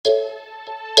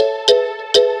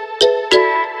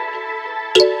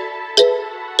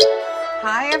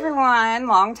Hi everyone,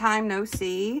 long time no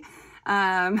see.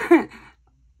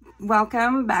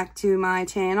 Welcome back to my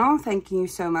channel. Thank you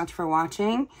so much for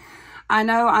watching. I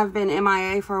know I've been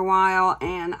MIA for a while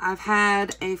and I've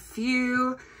had a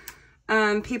few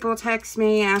people text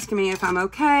me asking me if I'm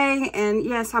okay, and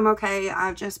yes, I'm okay.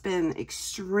 I've just been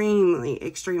extremely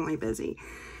busy.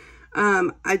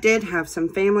 I did have some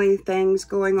family things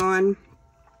going on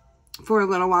for a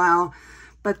little while,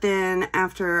 but then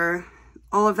after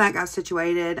all of that got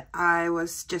situated, I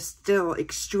was just still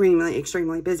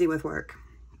extremely busy with work.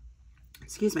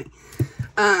 Excuse me.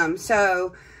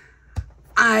 So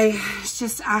I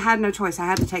had no choice. I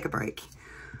had to take a break.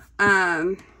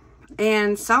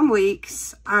 And some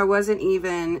weeks I wasn't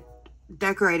even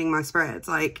decorating my spreads.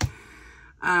 Like,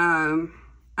 I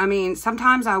mean,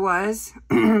 sometimes I was,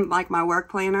 like my work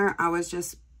planner, I was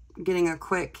just getting a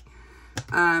quick,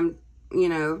 you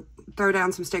know, throw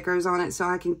down some stickers on it so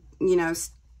I can, you know,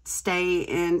 stay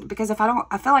in, because I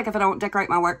feel like if I don't decorate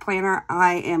my work planner,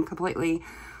 I am completely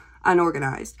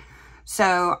unorganized.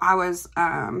 So I was,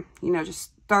 you know,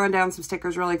 just throwing down some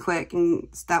stickers really quick, and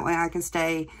that way I can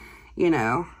stay, you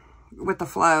know, with the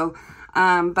flow.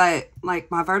 But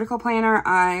like my vertical planner,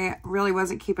 I really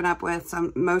wasn't keeping up with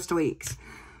most weeks.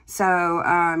 So,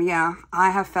 yeah, I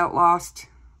have felt lost.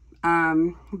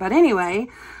 But anyway,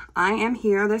 I am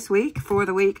here this week for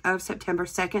the week of September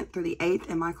 2nd through the 8th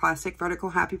in my classic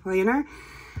vertical happy planner.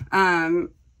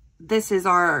 This is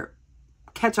our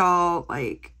catch-all,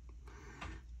 like,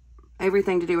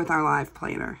 everything to do with our life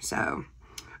planner. So,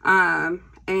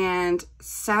 and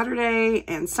Saturday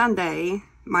and Sunday,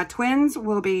 my twins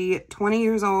will be 20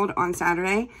 years old on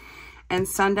Saturday, and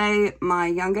Sunday, my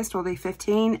youngest will be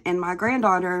 15, and my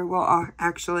granddaughter will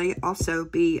actually also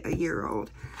be a year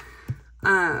old.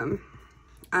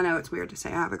 I know it's weird to say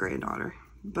I have a granddaughter,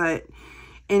 but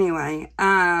anyway,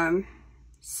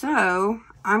 so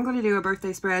I'm going to do a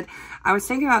birthday spread. I was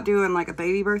thinking about doing like a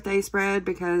baby birthday spread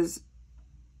because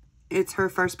it's her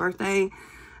first birthday,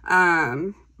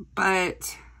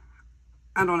 but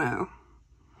I don't know.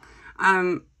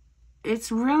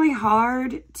 It's really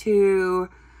hard to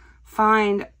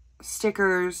find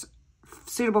stickers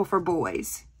suitable for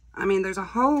boys. I mean, there's a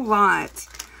whole lot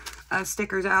of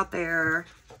stickers out there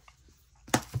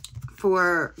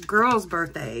for girls'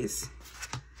 birthdays,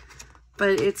 but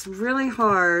it's really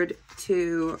hard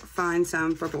to find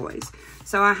some for boys.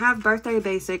 So I have Birthday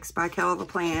Basics by Kel the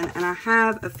Plan, and I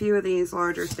have a few of these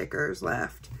larger stickers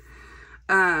left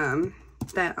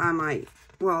that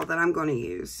I'm going to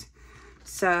use.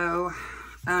 So,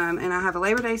 and I have a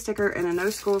Labor Day sticker and a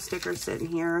no school sticker sitting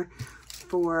here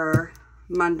for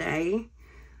Monday.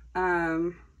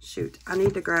 Shoot, I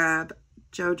need to grab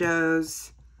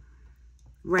JoJo's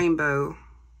rainbow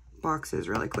boxes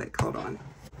really quick. Hold on.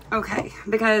 Okay,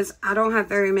 because I don't have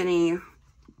very many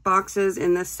boxes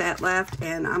in this set left,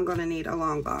 and I'm going to need a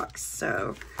long box.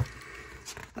 So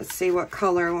let's see what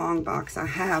color long box I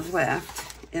have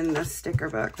left in this sticker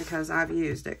book, because I've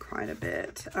used it quite a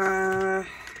bit. Let's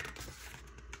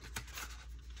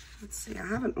see, I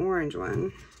have an orange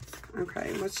one.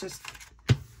 Okay, let's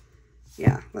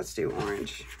do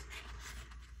orange.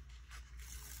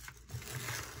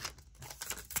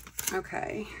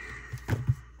 Okay.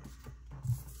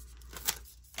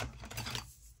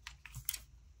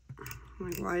 I'm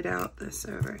going to white out this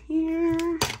over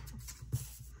here.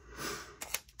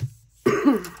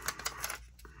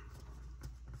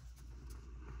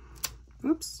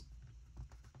 Oops.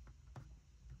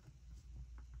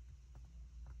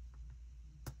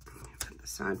 Put the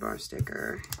sidebar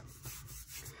sticker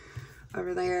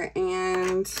over there,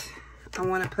 and I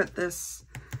want to put this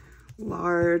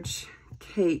large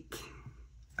cake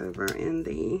over in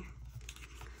the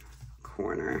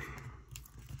corner.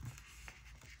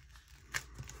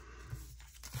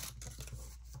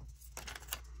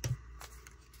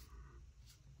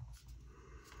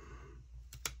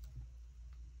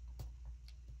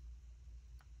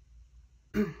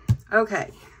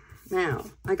 Okay, now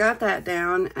I got that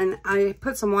down, and I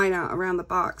put some white out around the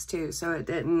box too, so it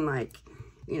didn't, like,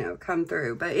 you know, come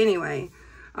through. But anyway,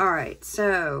 all right,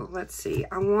 so let's see.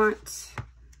 I want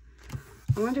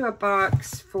to do a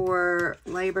box for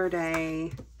Labor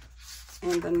Day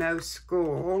and the no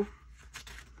school.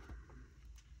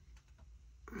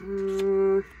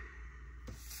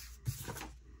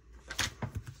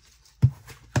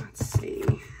 Let's see.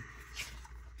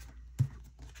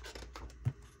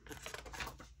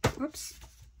 Whoops.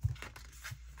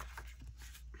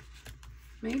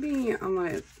 Maybe I'm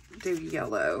going to do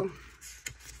yellow.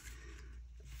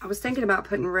 I was thinking about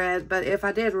putting red, but if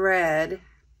I did red,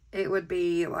 it would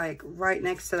be like right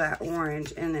next to that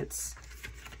orange, and it's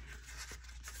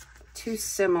too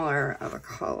similar of a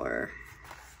color.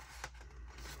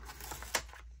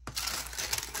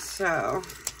 So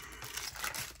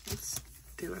let's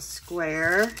do a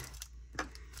square,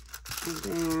 and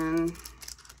then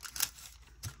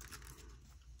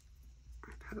I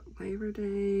put Labor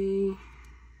Day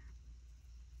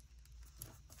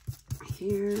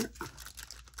here.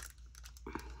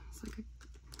 It's like a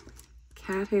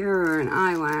cat hair or an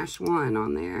eyelash one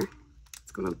on there.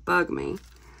 It's gonna bug me.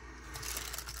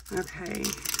 Okay,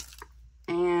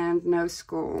 and no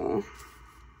school.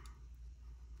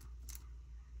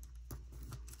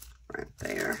 Right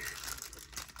there.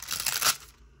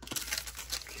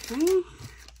 Okay,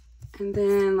 and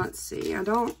then let's see, I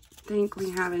don't think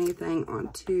we have anything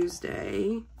on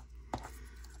Tuesday.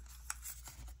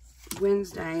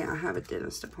 Wednesday, I have a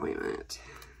dentist appointment.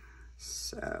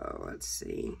 So let's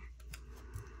see.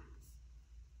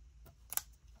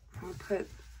 I'll put,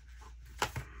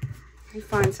 let me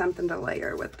find something to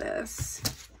layer with this.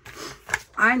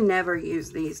 I never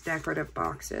use these decorative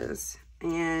boxes,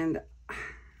 and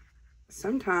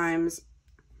sometimes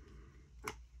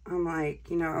I'm like,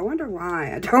 you know, I wonder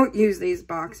why I don't use these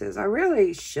boxes. I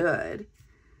really should.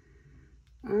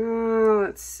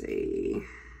 Let's see.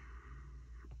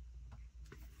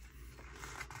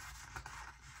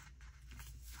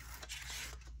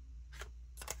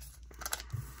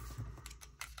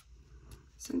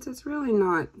 Since it's really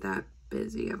not that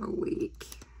busy of a week,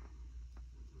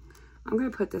 I'm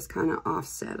going to put this kind of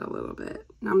offset a little bit.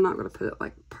 I'm not going to put it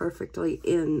like perfectly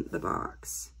in the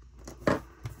box.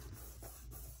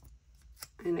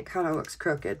 And it kind of looks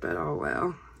crooked, but oh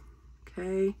well.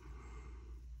 Okay.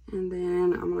 And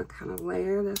then I'm going to kind of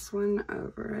layer this one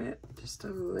over it just a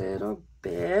little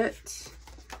bit.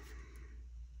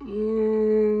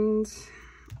 And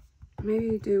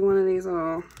maybe do one of these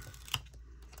little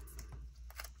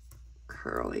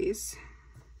curlies.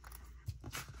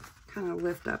 Kind of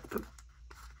lift up the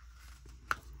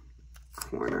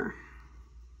corner.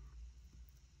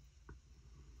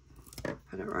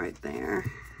 Put it right there.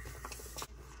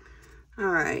 All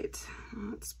right,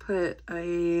 let's put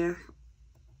a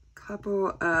couple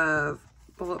of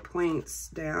bullet points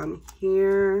down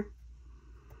here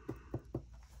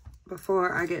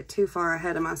before I get too far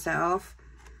ahead of myself.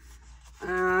 Put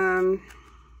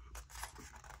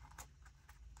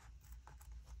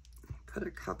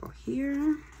a couple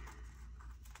here.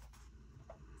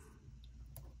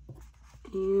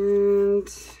 And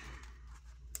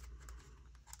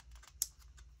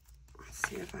let's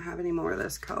see if I have any more of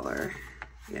this color.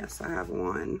 Yes, I have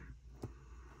one.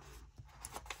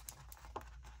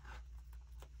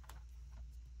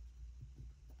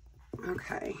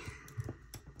 Okay.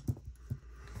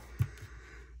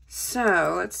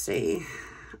 So let's see.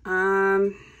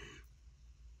 I'm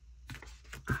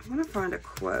gonna find a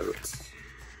quote.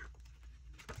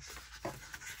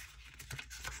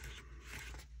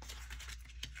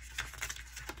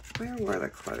 Where were the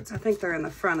quotes? I think they're in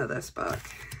the front of this book.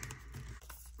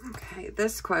 Okay,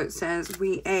 this quote says,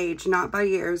 "We age not by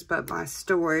years, but by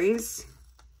stories."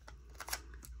 I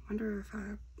wonder if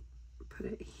I put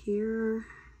it here.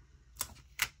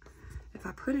 If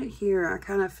I put it here, I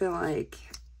kind of feel like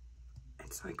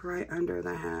it's like right under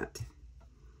the hat.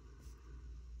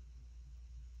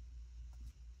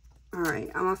 All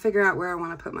right, I'm gonna figure out where I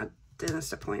want to put my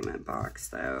dentist appointment box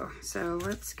though. So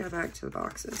let's go back to the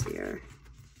boxes here.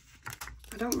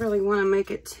 I don't really want to make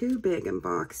it too big and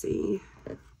boxy.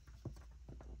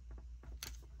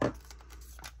 I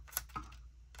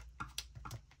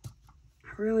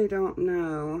really don't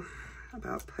know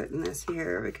about putting this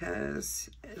here because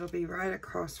it'll be right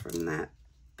across from that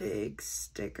big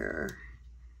sticker.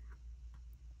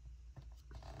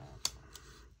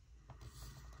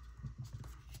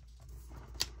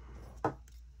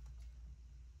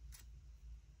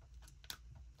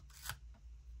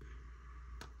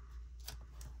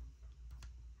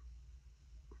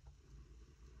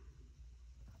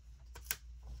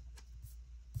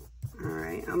 All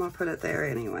right, I'm gonna put it there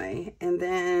anyway. And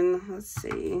then let's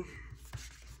see.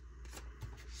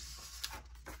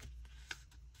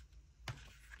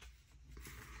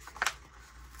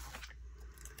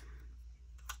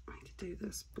 I could do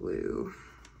this blue.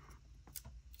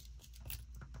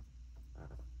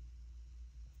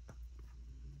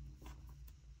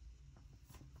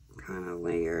 Kind of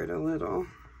layered a little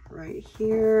right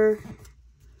here.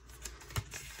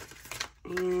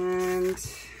 And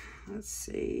let's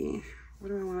see, what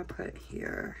do I want to put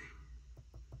here?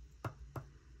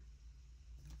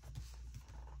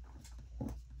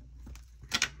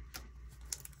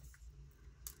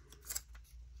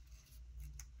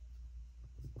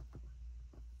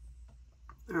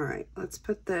 All right, let's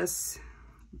put this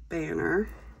banner.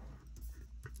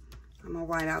 I'm gonna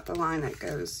white out the line that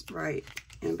goes right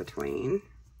in between.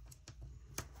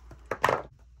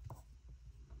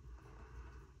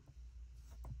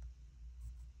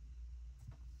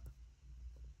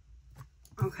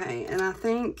 Okay, and I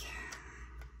think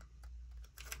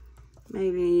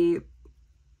maybe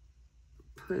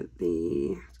put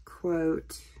the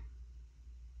quote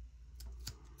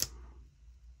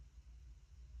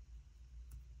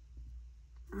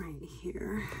right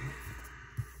here.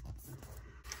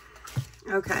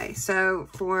 Okay, so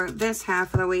for this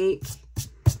half of the week,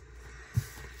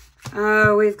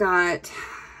 we've got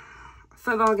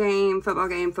football game,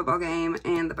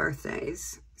 and the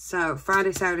birthdays. So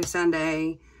Friday, Saturday,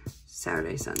 Sunday,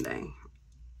 Saturday, Sunday.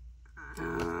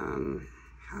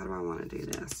 How do I want to do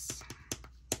this?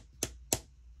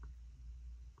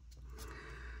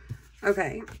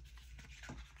 Okay.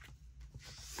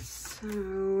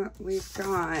 So we've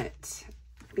got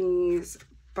these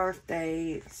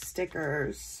birthday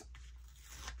stickers.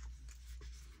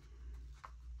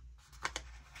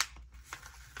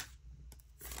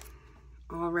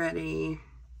 Already,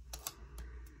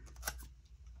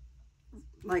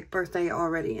 like birthday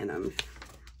already in them.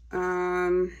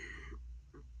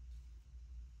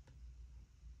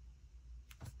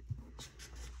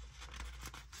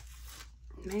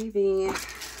 Maybe,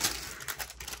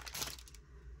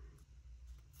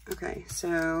 okay,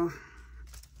 so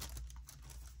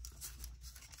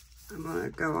I'm gonna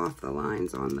go off the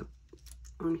lines on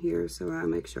here so I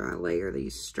make sure I layer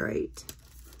these straight.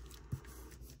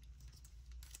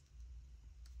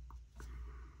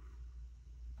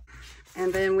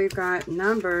 And then we've got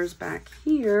numbers back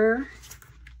here.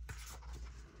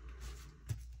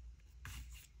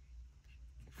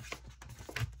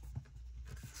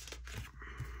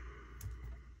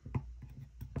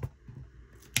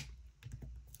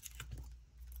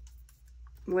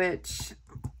 Which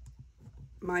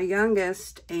my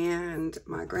youngest and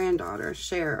my granddaughter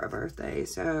share a birthday,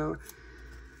 so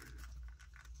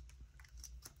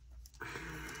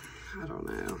I don't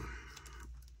know.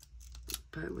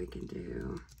 But we can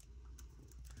do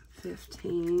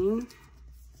 15.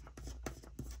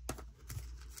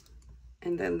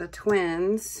 And then the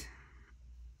twins.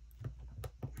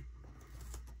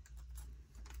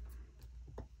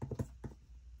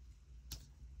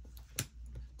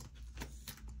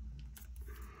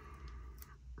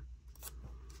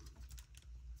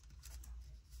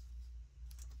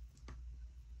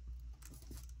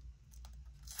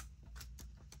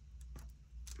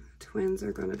 Twins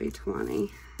are going to be 20.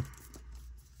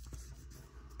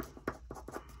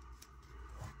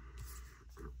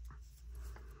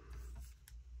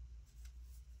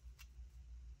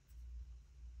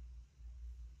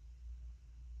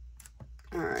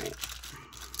 All right.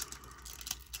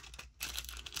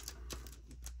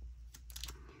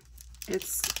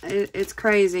 It's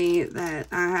crazy that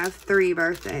I have 3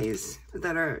 birthdays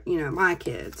that are, you know, my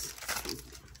kids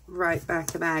right back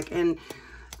to back. And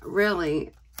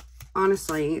really,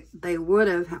 honestly, they would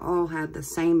have all had the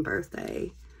same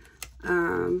birthday.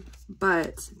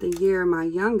 But the year my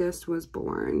youngest was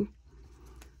born,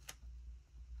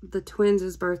 the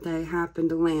twins' birthday happened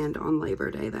to land on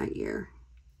Labor Day that year.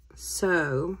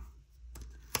 So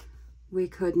we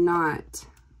could not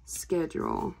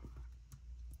schedule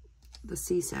the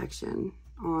C-section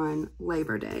on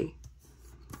Labor Day.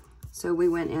 So we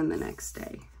went in the next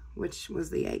day, which was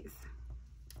the 8th.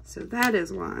 So that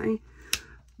is why.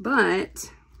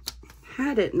 But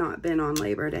had it not been on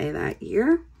Labor Day that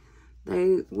year,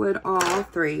 they would all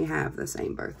 3 have the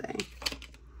same birthday.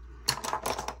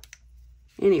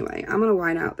 Anyway, I'm going to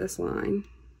white out this line.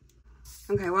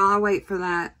 Okay, while I wait for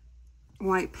that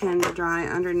white pen to dry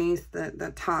underneath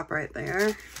the top right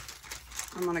there,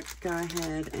 I'm going to go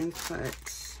ahead and put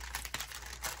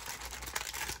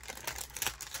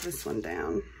this one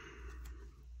down.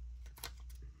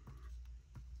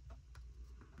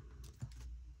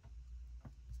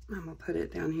 I'm going to put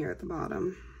it down here at the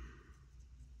bottom.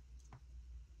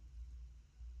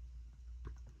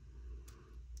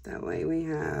 That way we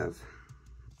have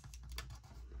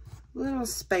a little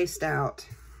spaced out,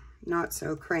 not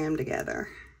so crammed together.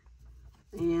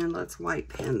 And let's white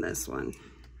pen this one.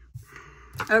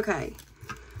 Okay,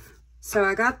 so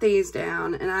I got these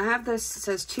down, and I have this, it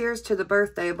says cheers to the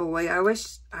birthday boy. I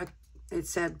wish it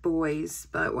said boys,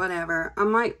 but whatever. I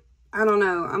don't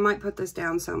know, I might put this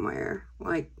down somewhere,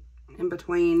 like in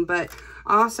between, but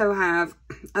I also have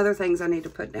other things I need to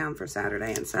put down for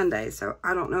Saturday and Sunday, so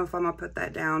I don't know if I'm gonna put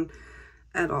that down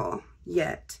at all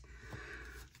yet.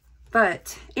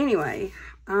 But anyway,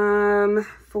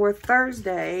 for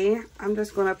Thursday, I'm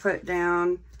just gonna put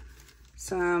down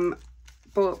some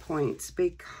bullet points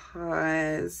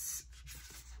because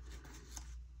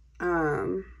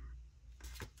I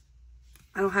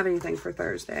don't have anything for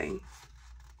Thursday.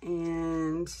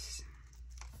 And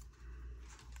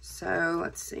so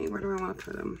let's see, where do I want to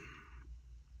put them?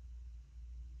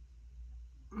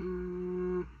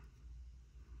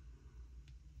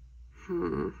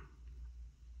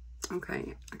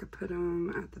 Okay, I could put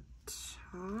them at the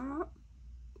top.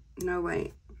 No,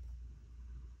 wait.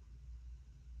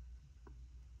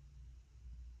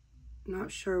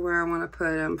 Not sure where I want to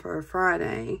put them for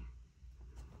Friday.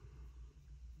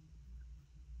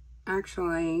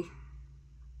 Actually,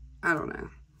 I don't know.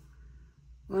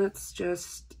 Let's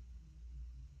just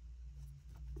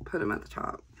put them at the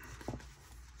top.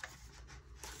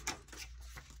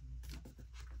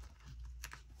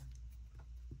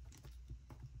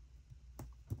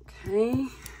 Okay.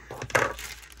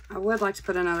 I would like to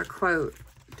put another quote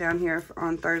down here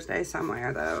on Thursday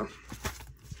somewhere, though.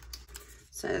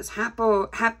 It says,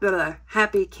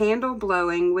 happy candle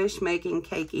blowing, wish making,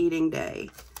 cake eating day.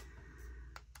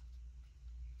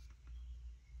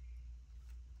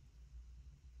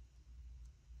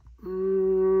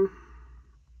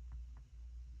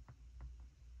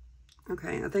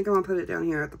 Okay, I think I'm gonna put it down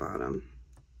here at the bottom.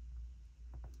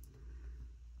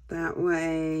 That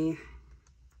way,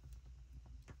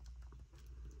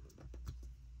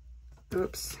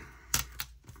 oops,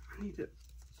 I need to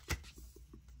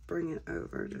bring it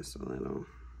over just a little.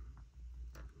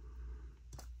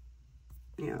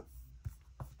 Yeah.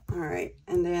 All right,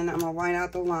 and then I'm gonna white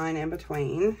out the line in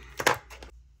between.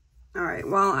 All right,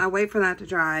 while I wait for that to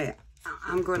dry,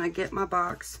 I'm gonna get my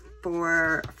box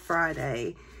for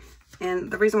Friday.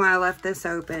 And the reason why I left this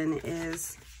open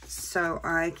is so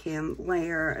I can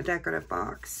layer a decorative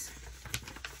box.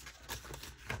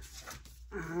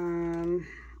 I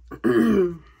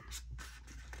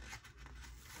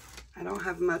don't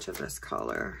have much of this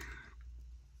color.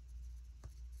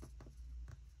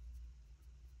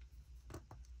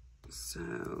 So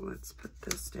let's put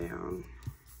this down.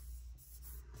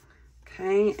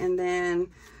 Okay, and then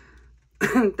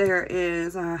there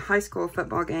is a high school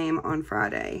football game on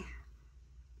Friday.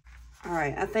 All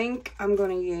right, I think I'm going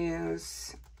to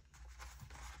use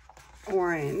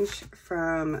orange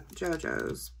from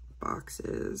JoJo's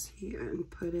boxes here and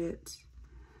put it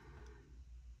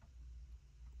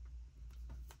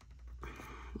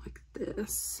like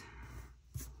this.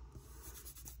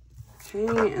 Okay,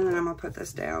 and then I'm going to put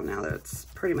this down now that it's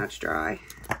pretty much dry.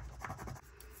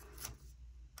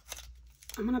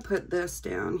 I'm going to put this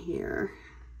down here.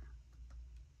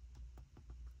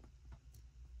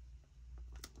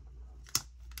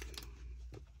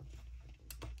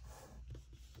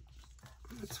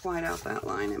 Let's white out that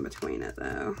line in between it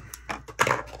though.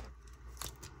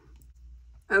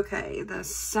 Okay, the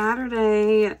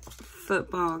Saturday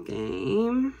football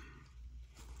game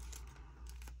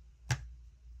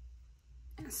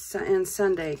and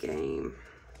Sunday game.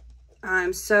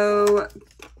 I'm so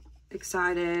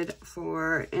excited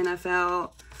for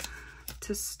NFL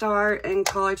to start, and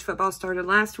college football started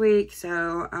last week,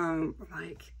 so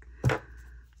like,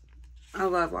 I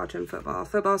love watching football.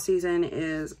 Football season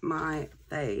is my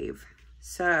fave.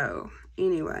 So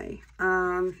anyway,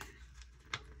 all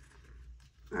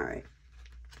right,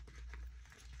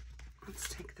 let's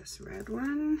take this red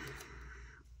one.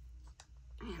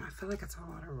 Man, I feel like it's a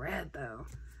lot of red though.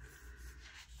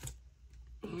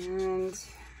 And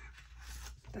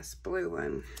this blue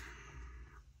one.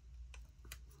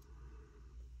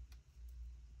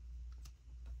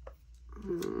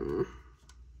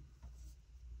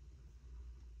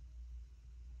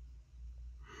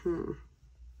 All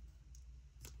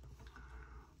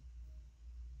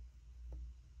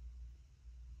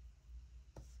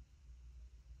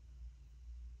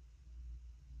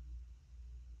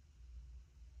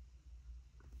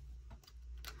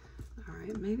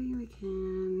right, maybe we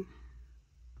can,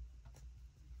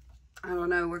 I don't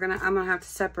know, I'm gonna have to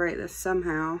separate this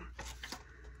somehow.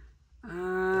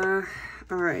 All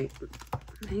right,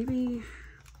 maybe,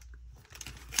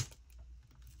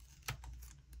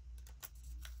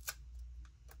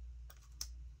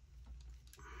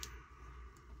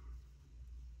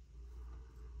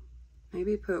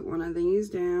 put one of these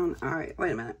down. All right,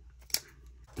 wait a minute.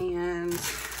 And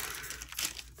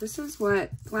this is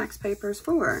what wax paper is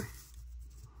for.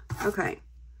 Okay,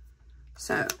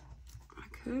 so I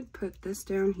could put this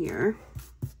down here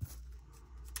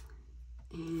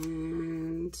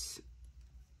and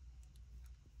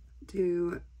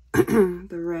do the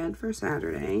red for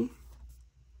Saturday.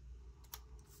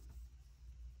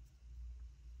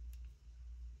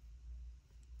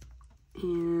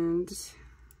 And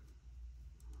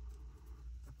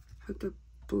put the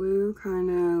blue kind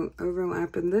of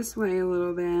overlapping this way a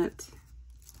little bit.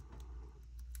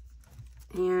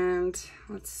 And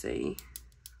let's see.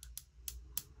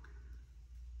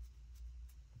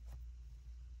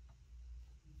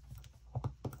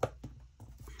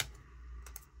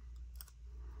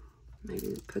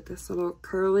 Maybe put this little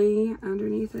curly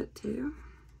underneath it too.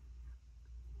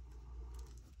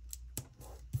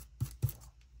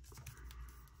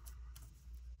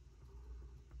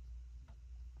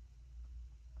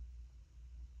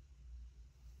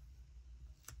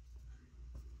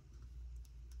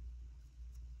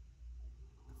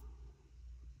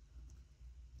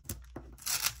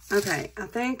 Okay, I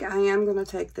think I am going to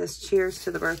take this Cheers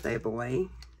to the Birthday Boy.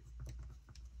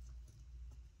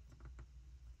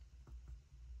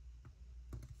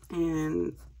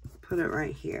 And put it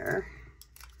right here.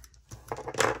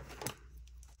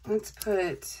 Let's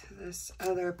put this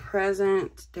other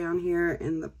present down here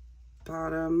in the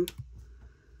bottom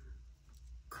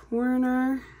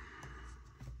corner.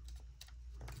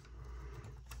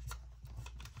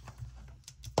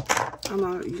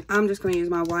 I'm just going to use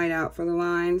my whiteout for the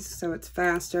lines so it's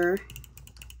faster.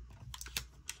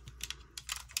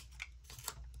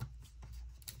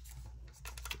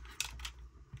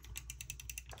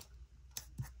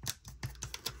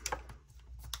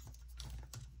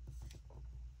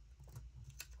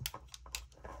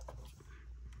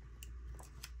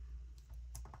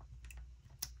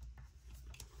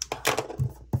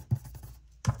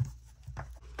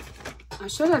 I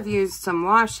should have used some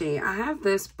washi. I have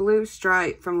this blue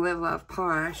stripe from Live Love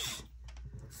Posh.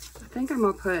 I think I'm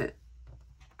going to put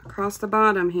across the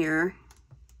bottom here.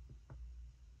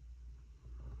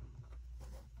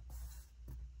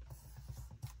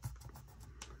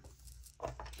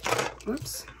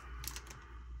 Whoops.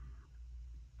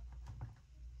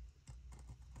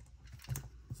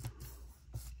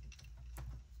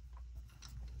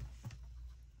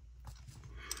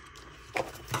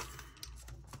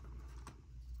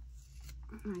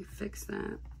 Let me fix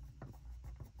that.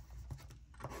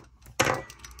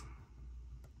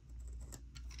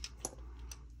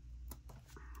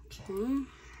 Okay.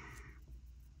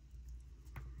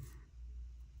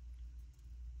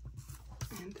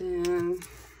 And then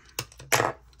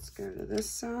let's go to this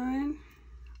side.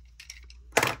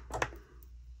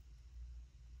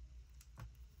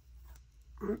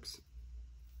 Oops.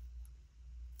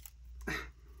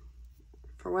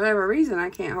 For whatever reason,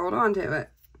 I can't hold on to it.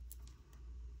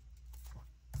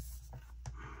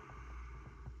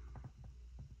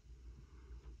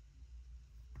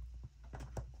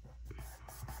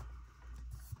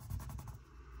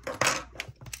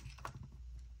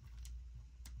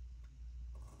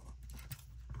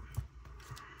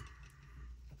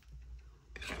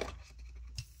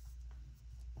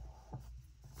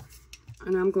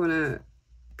 And I'm going to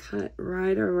cut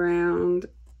right around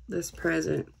this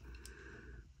present,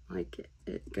 like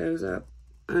it goes up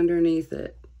underneath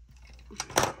it.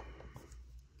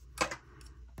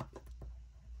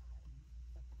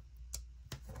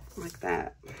 Like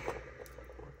that.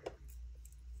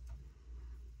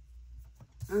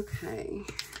 Okay.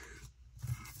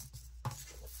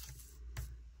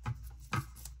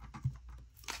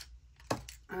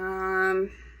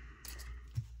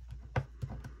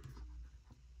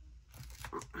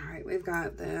 Alright, we've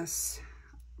got this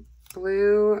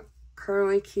blue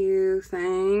curly Q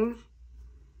thing.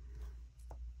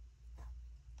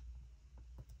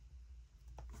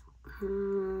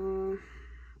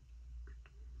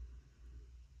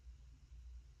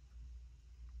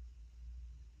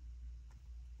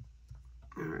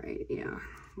 Alright, yeah.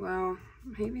 Well,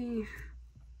 maybe...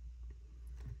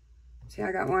 See,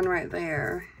 I got one right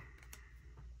there.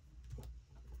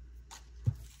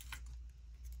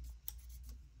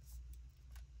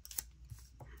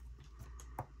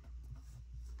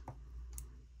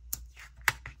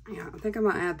 Yeah, I think I'm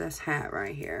gonna add this hat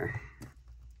right here.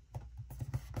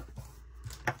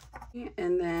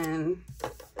 And then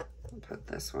I'll put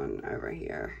this one over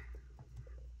here.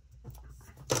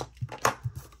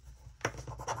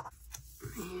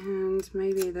 And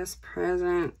maybe this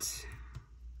present.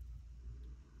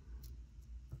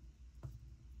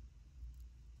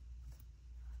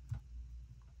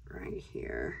 Right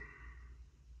here.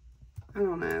 I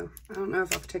don't know. I don't know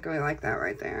if I particularly like that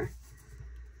right there.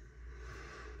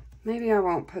 Maybe I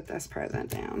won't put this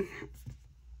present down.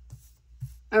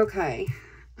 Okay.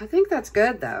 I think that's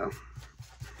good though.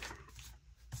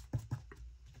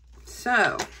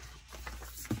 So,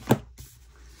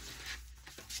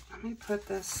 let me put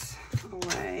this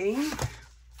away.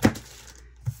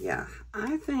 Yeah,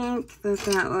 I think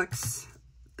that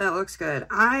looks good.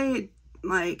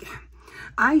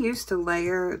 I used to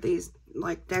layer these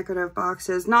like decorative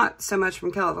boxes, not so much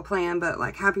from Kelly Plan, but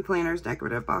like Happy Planners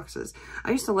decorative boxes.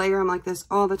 I used to layer them like this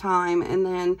all the time, and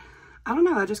then I don't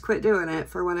know, I just quit doing it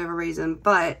for whatever reason.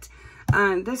 But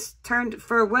this turned,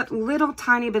 for what little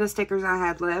tiny bit of stickers I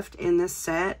had left in this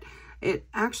set, it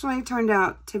actually turned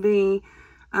out to be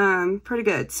pretty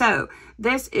good. So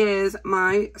this is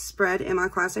my spread in my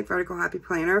classic vertical Happy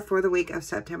Planner for the week of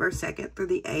September 2nd through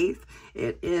the 8th.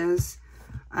 It is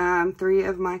 3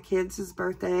 of my kids'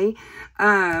 birthday,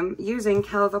 using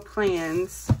Kelly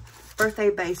Plan's Birthday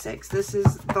Basics. This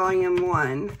is volume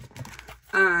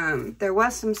 1. There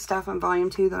was some stuff on volume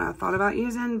 2 that I thought about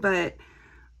using, but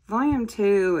volume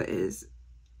 2 is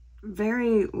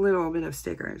very little bit of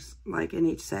stickers like in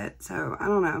each set, so I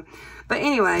don't know. But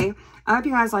anyway, I hope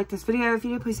you guys liked this video. If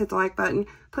you did, please hit the like button.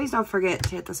 Please don't forget to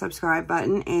hit the subscribe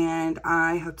button, and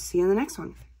I hope to see you in the next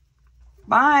one.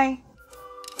 Bye.